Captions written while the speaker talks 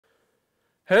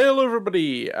Hello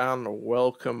everybody and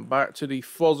welcome back to the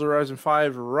Forza Horizon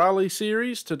 5 Rally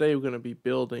series. Today we're going to be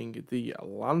building the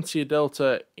Lancia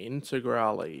Delta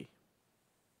Integrale.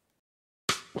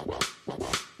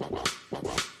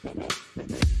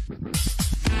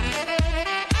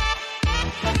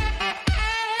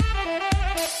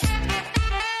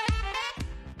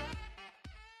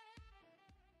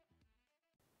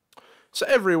 So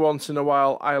every once in a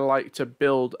while I like to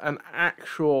build an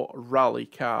actual rally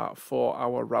car for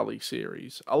our rally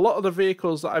series. A lot of the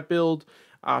vehicles that I build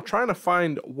are trying to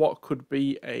find what could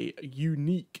be a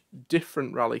unique,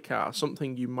 different rally car,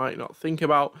 something you might not think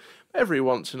about. Every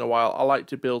once in a while I like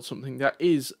to build something that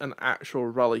is an actual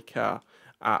rally car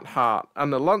at heart,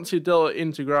 and the Lancia Delta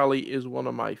Integrale is one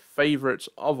of my favourites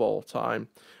of all time.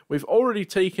 We've already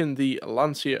taken the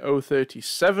Lancia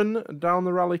 037 down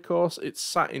the rally course. It's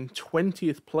sat in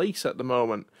 20th place at the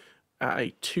moment at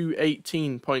a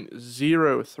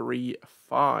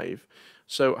 218.035.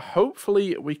 So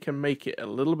hopefully we can make it a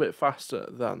little bit faster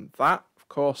than that. Of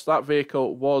course, that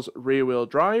vehicle was rear-wheel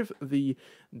drive. The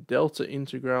Delta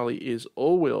Integrale is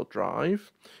all-wheel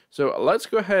drive. So let's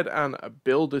go ahead and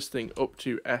build this thing up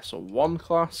to S1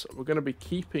 class. We're going to be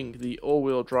keeping the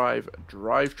all-wheel drive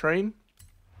drivetrain.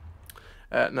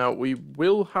 Now, we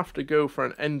will have to go for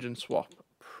an engine swap,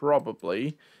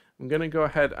 probably. I'm going to go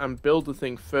ahead and build the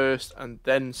thing first and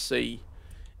then see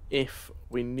if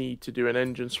we need to do an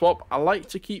engine swap. I like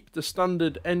to keep the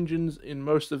standard engines in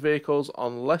most of the vehicles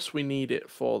unless we need it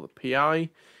for the PI.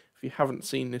 If you haven't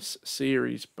seen this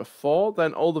series before,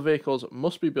 then all the vehicles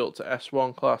must be built to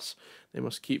S1 class. They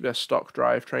must keep their stock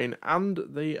drivetrain and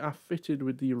they are fitted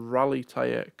with the rally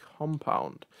tyre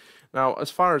compound. Now,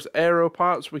 as far as aero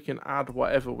parts, we can add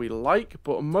whatever we like,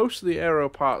 but most of the aero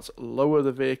parts lower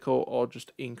the vehicle or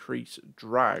just increase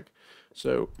drag.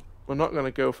 So we're not going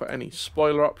to go for any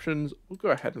spoiler options. We'll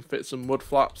go ahead and fit some mud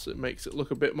flaps. It makes it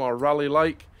look a bit more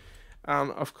rally-like.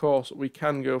 And of course, we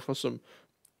can go for some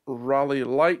rally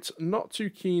lights. Not too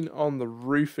keen on the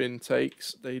roof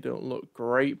intakes. They don't look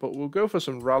great, but we'll go for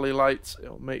some rally lights.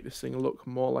 It'll make this thing look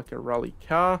more like a rally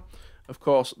car. Of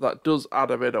course, that does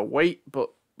add a bit of weight,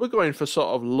 but we're going for sort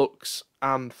of looks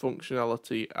and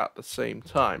functionality at the same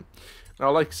time.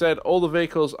 Now, like I said, all the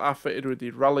vehicles are fitted with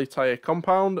the rally tyre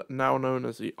compound, now known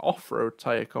as the off-road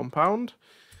tyre compound.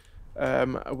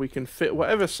 We can fit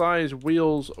whatever size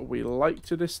wheels we like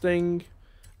to this thing.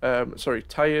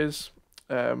 Tyres.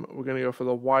 We're going to go for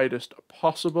the widest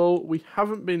possible. We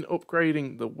haven't been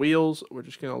upgrading the wheels. We're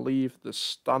just going to leave the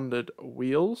standard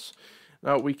wheels.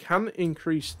 Now, we can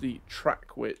increase the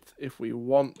track width if we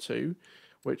want to,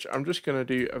 which I'm just going to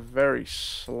do very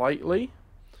slightly.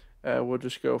 We'll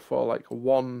just go for like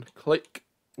one click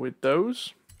with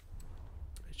those.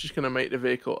 It's just going to make the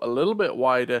vehicle a little bit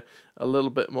wider, a little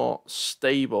bit more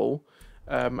stable,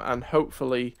 and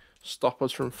hopefully stop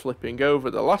us from flipping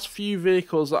over. The last few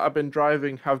vehicles that I've been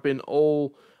driving have been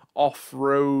all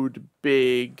off-road,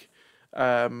 big,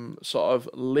 sort of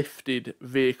lifted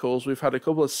vehicles. We've had a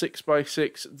couple of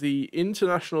 6x6. The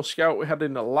International Scout we had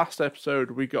in the last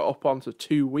episode, we got up onto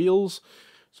 2 wheels.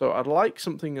 So I'd like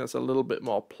something that's a little bit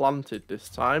more planted this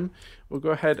time. We'll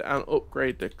go ahead and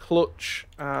upgrade the clutch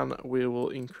and we will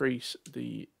increase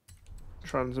the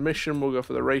transmission. We'll go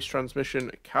for the race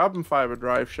transmission, carbon fiber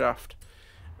drive shaft,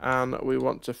 and we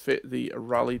want to fit the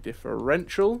rally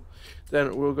differential.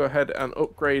 Then we'll go ahead and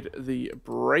upgrade the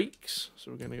brakes.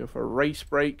 So we're going to go for race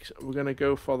brakes. We're going to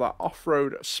go for that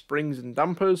off-road springs and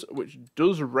dampers, which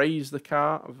does raise the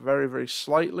car very, very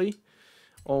slightly,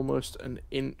 almost an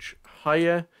inch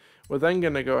higher. We're then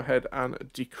going to go ahead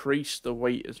and decrease the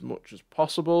weight as much as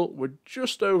possible. We're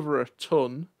just over a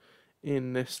ton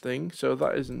in this thing, so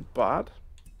that isn't bad.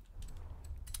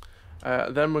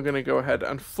 Then we're going to go ahead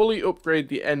and fully upgrade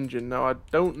the engine. Now, I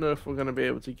don't know if we're going to be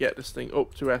able to get this thing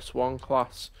up to S1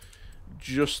 class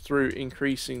just through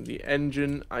increasing the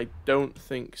engine. I don't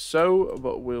think so,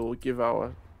 but we'll give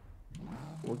our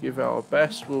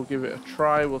best. We'll give it a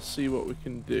try. We'll see what we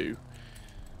can do.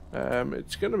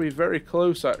 It's going to be very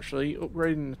close, actually.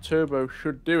 Upgrading the turbo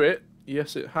should do it.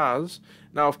 Yes, it has.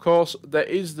 Now, of course, there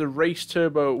is the race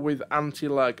turbo with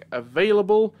anti-lag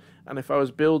available. And if I was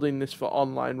building this for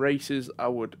online races, I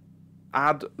would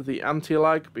add the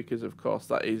anti-lag because, of course,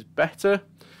 that is better.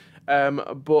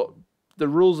 But the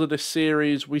rules of this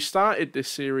series, we started this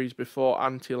series before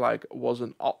anti-lag was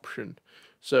an option.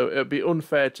 So it would be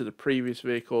unfair to the previous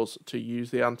vehicles to use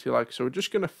the anti-lag. So we're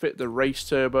just going to fit the race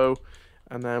turbo,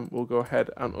 and then we'll go ahead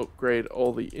and upgrade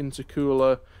all the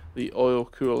intercooler, the oil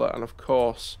cooler, and, of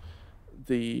course,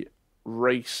 the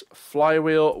race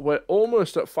flywheel. We're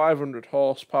almost at 500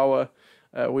 horsepower.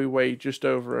 We weigh just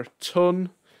over a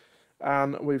ton.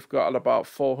 and we've got about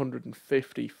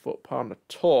 450 foot-pound of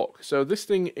torque. So this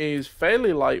thing is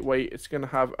fairly lightweight. It's going to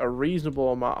have a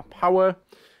reasonable amount of power,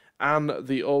 and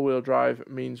the all-wheel drive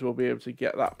means we'll be able to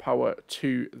get that power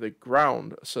to the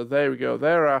ground. So there we go.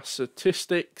 There are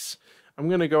statistics. I'm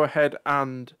going to go ahead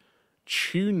and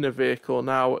tune the vehicle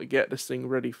now, get this thing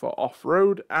ready for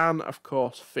off-road, and of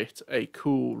course fit a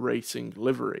cool racing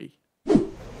livery.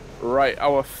 Right,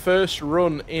 our first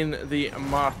run in the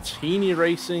Martini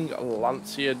Racing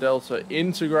Lancia Delta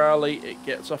Integrale. It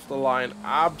gets off the line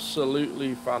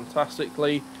absolutely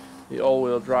fantastically. The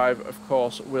all-wheel drive, of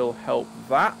course, will help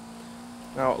that.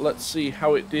 Now, let's see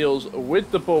how it deals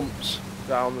with the bumps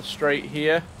down the straight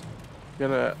here.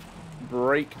 Gonna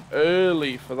brake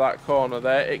early for that corner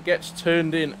there. It gets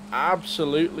turned in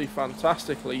absolutely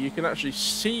fantastically. You can actually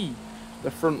see the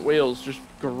front wheels just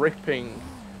gripping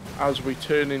as we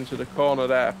turn into the corner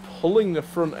there, pulling the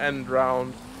front end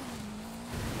round,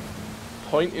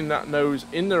 pointing that nose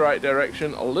in the right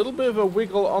direction. A little bit of a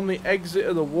wiggle on the exit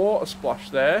of the water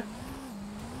splash there.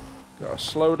 Got to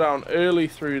slow down early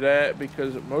through there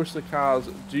because most of the cars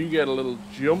do get a little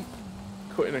jump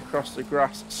cutting across the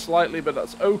grass slightly, but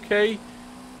that's okay.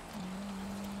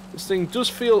 This thing does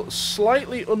feel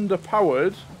slightly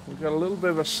underpowered. We've got a little bit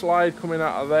of a slide coming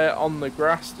out of there on the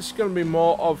grass. This is going to be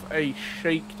more of a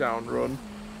shakedown run,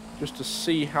 just to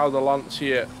see how the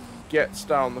Lancia gets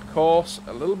down the course.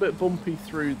 A little bit bumpy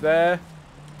through there.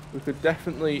 We could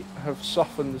definitely have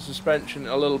softened the suspension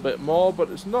a little bit more, but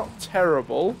it's not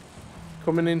terrible.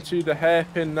 Coming into the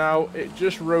hairpin now, it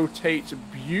just rotates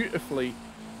beautifully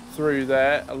through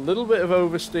there. A little bit of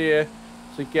oversteer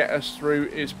to get us through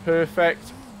is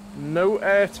perfect. No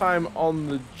airtime on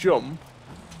the jump.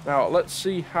 Now let's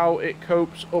see how it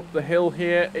copes up the hill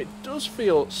here. It does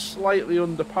feel slightly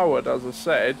underpowered, as I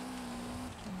said.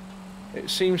 It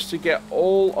seems to get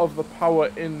all of the power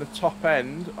in the top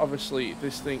end. Obviously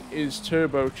this thing is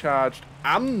turbocharged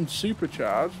and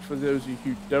supercharged, for those of you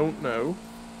who don't know.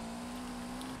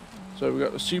 So we've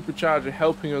got the supercharger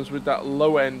helping us with that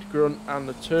low end grunt, and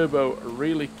the turbo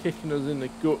really kicking us in the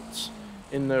guts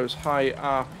in those high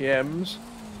RPMs.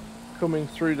 Coming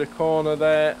through the corner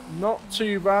there, not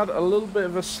too bad. A little bit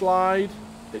of a slide.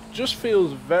 It just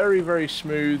feels very, very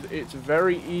smooth. It's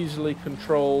very easily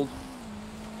controlled.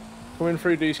 Coming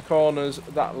through these corners,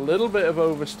 that little bit of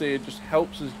oversteer just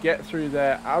helps us get through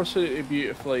there absolutely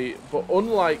beautifully. But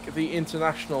unlike the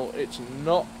International, it's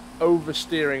not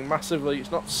oversteering massively.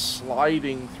 It's not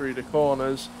sliding through the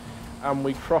corners, and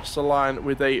we cross the line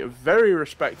with a very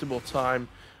respectable time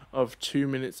of 2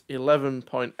 minutes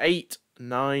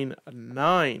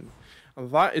 11.899,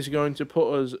 and that is going to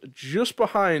put us just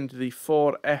behind the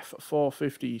Ford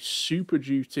F450 Super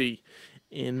Duty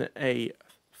in a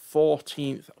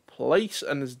 14th place,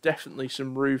 and there's definitely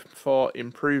some room for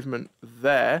improvement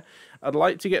there. I'd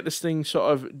like to get this thing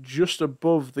sort of just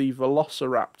above the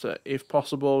Velociraptor if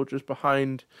possible, just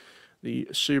behind the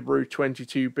Subaru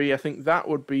 22B. I think that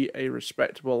would be a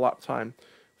respectable lap time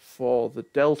for the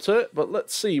Delta. But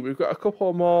let's see, we've got a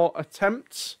couple more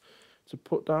attempts to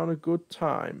put down a good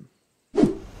time.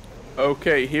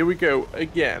 Okay, here we go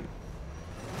again.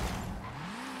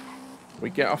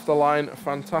 We get off the line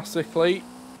fantastically.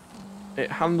 It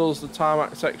handles the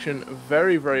tarmac section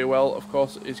very, very well. Of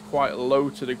course, it is quite low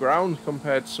to the ground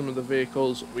compared to some of the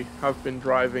vehicles we have been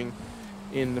driving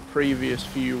in the previous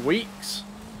few weeks.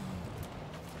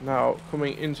 Now,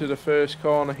 coming into the first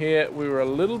corner here, we were a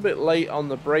little bit late on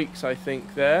the brakes, I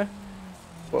think, there.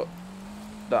 But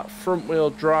that front wheel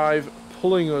drive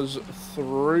pulling us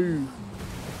through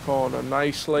the corner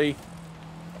nicely.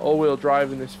 All-wheel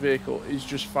drive in this vehicle is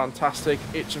just fantastic.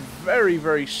 It's very,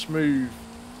 very smooth,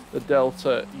 the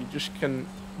Delta. You just can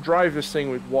drive this thing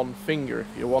with one finger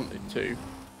if you wanted to.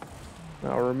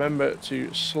 Now remember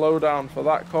to slow down for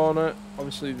that corner.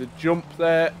 Obviously the jump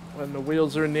there, when the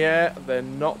wheels are in the air, they're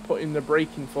not putting the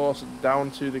braking force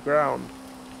down to the ground.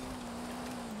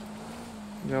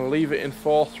 I'm going to leave it in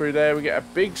fourth through there. We get a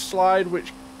big slide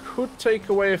which could take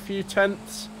away a few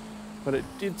tenths, but it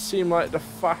did seem like the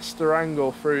faster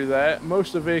angle through there.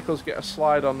 Most of the vehicles get a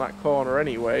slide on that corner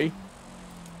anyway.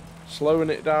 Slowing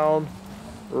it down,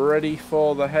 ready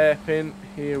for the hairpin.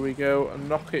 Here we go, and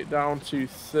knock it down to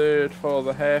third for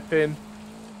the hairpin.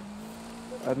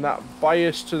 And that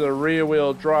bias to the rear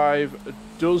wheel drive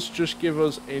does just give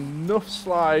us enough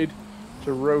slide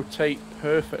to rotate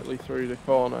perfectly through the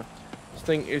corner. This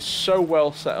thing is so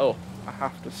well set up, I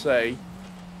have to say.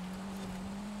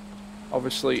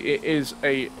 Obviously it is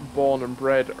a born and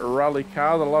bred rally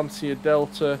car. The Lancia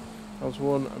Delta has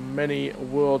won many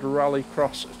World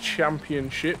Rallycross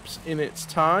Championships in its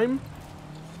time.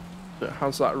 So it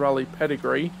has that rally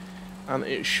pedigree. And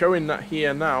it's showing that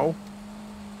here now.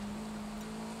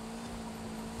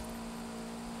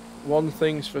 One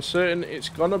thing's for certain, it's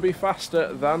going to be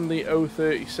faster than the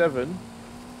 037.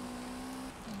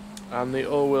 And the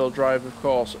all-wheel drive, of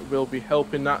course, will be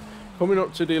helping that. Coming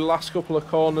up to the last couple of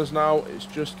corners now, it's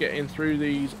just getting through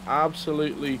these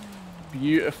absolutely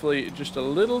beautifully. Just a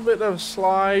little bit of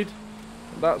slide,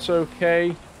 that's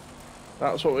okay.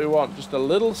 That's what we want, just a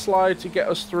little slide to get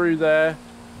us through there,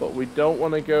 but we don't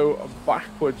want to go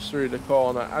backwards through the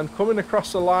corner. And coming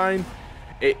across the line,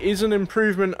 it is an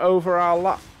improvement over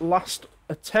our last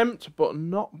attempt, but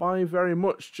not by very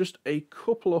much, just a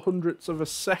couple of hundredths of a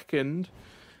second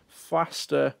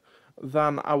faster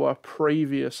than our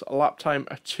previous lap time.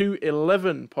 A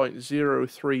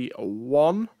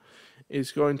 2:11.031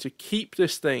 is going to keep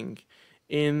this thing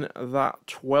in that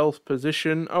 12th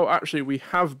position. Oh, actually, we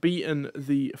have beaten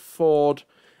the Ford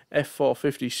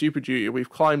F450 Super Duty. We've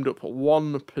climbed up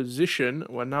one position.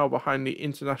 We're now behind the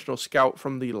International Scout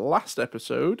from the last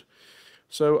episode.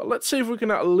 So let's see if we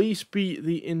can at least beat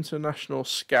the International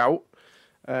Scout.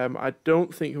 I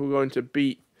don't think we're going to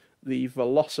beat the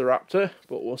Velociraptor,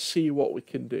 but we'll see what we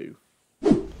can do.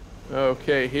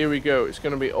 Okay, here we go. It's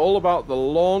going to be all about the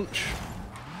launch.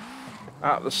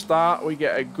 At the start, we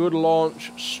get a good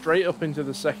launch straight up into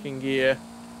the second gear.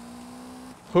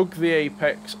 Hug the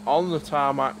apex on the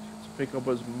tarmac to pick up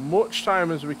as much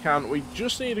time as we can. We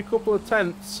just need a couple of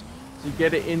tenths to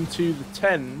get it into the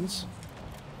tens.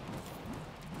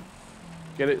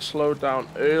 Get it slowed down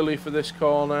early for this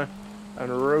corner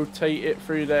and rotate it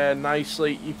through there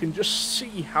nicely. You can just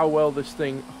see how well this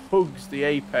thing hugs the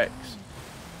apex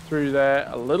through there.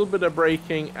 A little bit of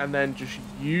braking and then just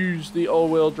use the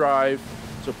all-wheel drive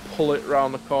to pull it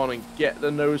around the corner and get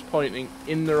the nose pointing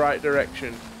in the right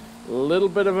direction. A little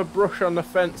bit of a brush on the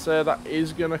fence there, that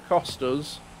is going to cost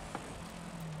us.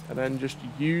 And then just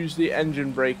use the engine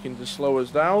braking to slow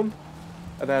us down.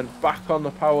 And then back on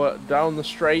the power down the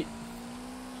straight.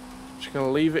 Just going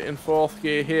to leave it in fourth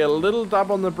gear here. A little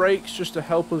dab on the brakes just to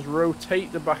help us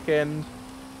rotate the back end.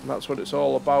 And that's what it's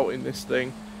all about in this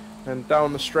thing. And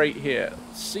down the straight here.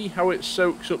 See how it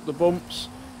soaks up the bumps.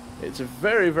 It's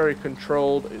very, very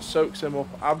controlled. It soaks them up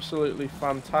absolutely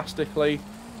fantastically.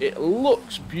 It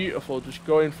looks beautiful just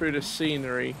going through the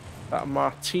scenery. That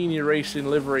Martini Racing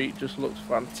livery just looks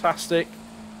fantastic.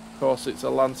 Of course, it's a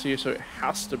Lancia, so it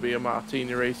has to be a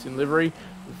Martini Racing livery.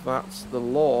 That's the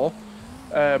law.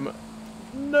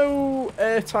 No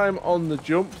airtime on the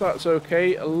jump, that's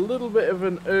okay. A little bit of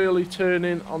an early turn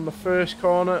in on the first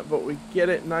corner, but we get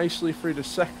it nicely through the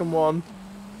second one.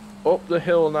 Up the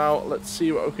hill now, let's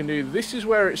see what we can do. This is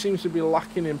where it seems to be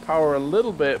lacking in power a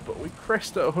little bit, but we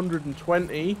crest at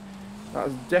 120.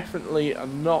 That's definitely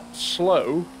not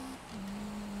slow.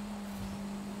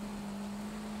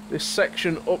 This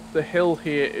section up the hill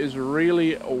here is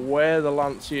really where the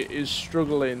Lancia is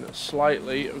struggling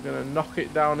slightly. We're going to knock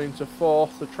it down into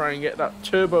fourth to try and get that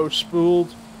turbo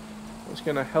spooled. That's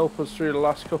going to help us through the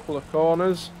last couple of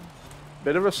corners.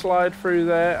 Bit of a slide through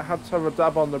there. I had to have a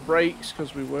dab on the brakes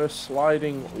because we were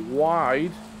sliding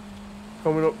wide.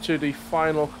 Coming up to the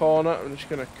final corner, I'm just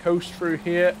going to coast through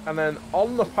here and then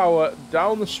on the power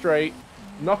down the straight.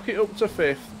 Knock it up to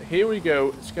fifth. Here we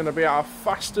go. It's going to be our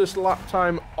fastest lap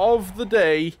time of the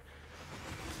day.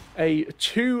 A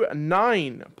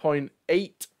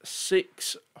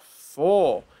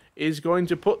 2:09.864 is going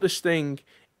to put this thing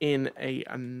in a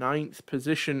 9th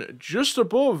position, just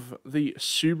above the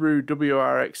Subaru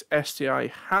WRX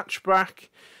STI hatchback,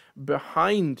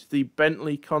 behind the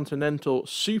Bentley Continental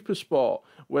Supersport.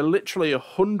 We're literally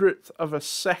 100th of a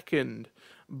second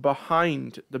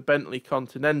behind the Bentley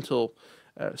Continental.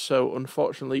 So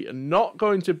unfortunately not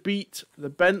going to beat the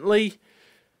Bentley,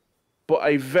 but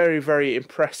a very, very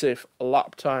impressive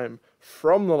lap time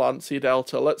from the Lancia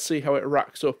Delta. Let's see how it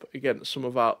racks up against some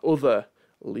of our other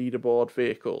leaderboard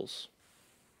vehicles.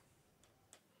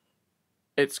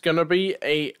 It's going to be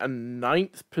a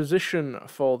 9th position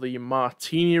for the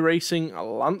Martini Racing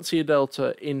Lancia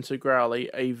Delta Integrale.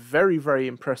 A very, very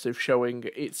impressive showing.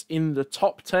 It's in the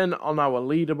top 10 on our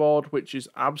leaderboard, which is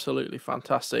absolutely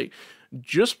fantastic.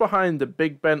 Just behind the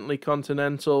big Bentley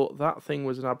Continental, that thing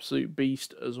was an absolute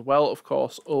beast as well. Of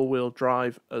course, all-wheel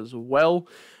drive as well.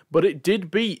 But it did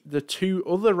beat the two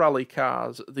other rally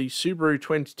cars, the Subaru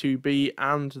 22B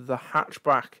and the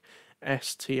hatchback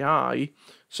STI.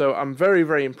 So I'm very,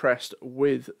 very impressed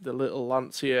with the little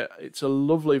Lancia. It's a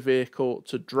lovely vehicle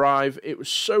to drive. It was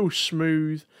so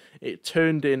smooth. It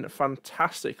turned in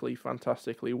fantastically,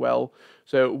 fantastically well.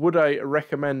 So would I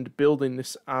recommend building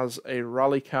this as a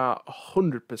rally car?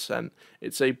 100%.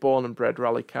 It's a born and bred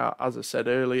rally car, as I said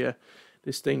earlier.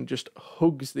 This thing just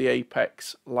hugs the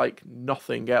apex like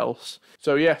nothing else.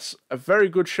 So yes, a very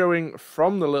good showing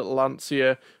from the little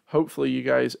Lancia. Hopefully you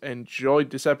guys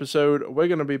enjoyed this episode. We're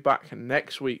going to be back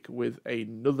next week with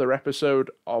another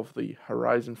episode of the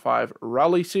Horizon 5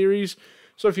 Rally series.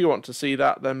 So if you want to see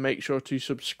that, then make sure to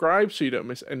subscribe so you don't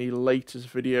miss any latest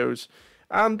videos.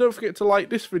 And don't forget to like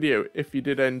this video if you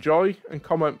did enjoy, and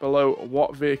comment below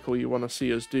what vehicle you want to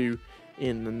see us do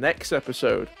in the next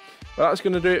episode. But that's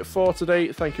going to do it for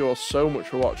today. Thank you all so much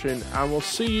for watching, and we'll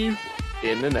see you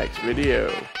in the next video.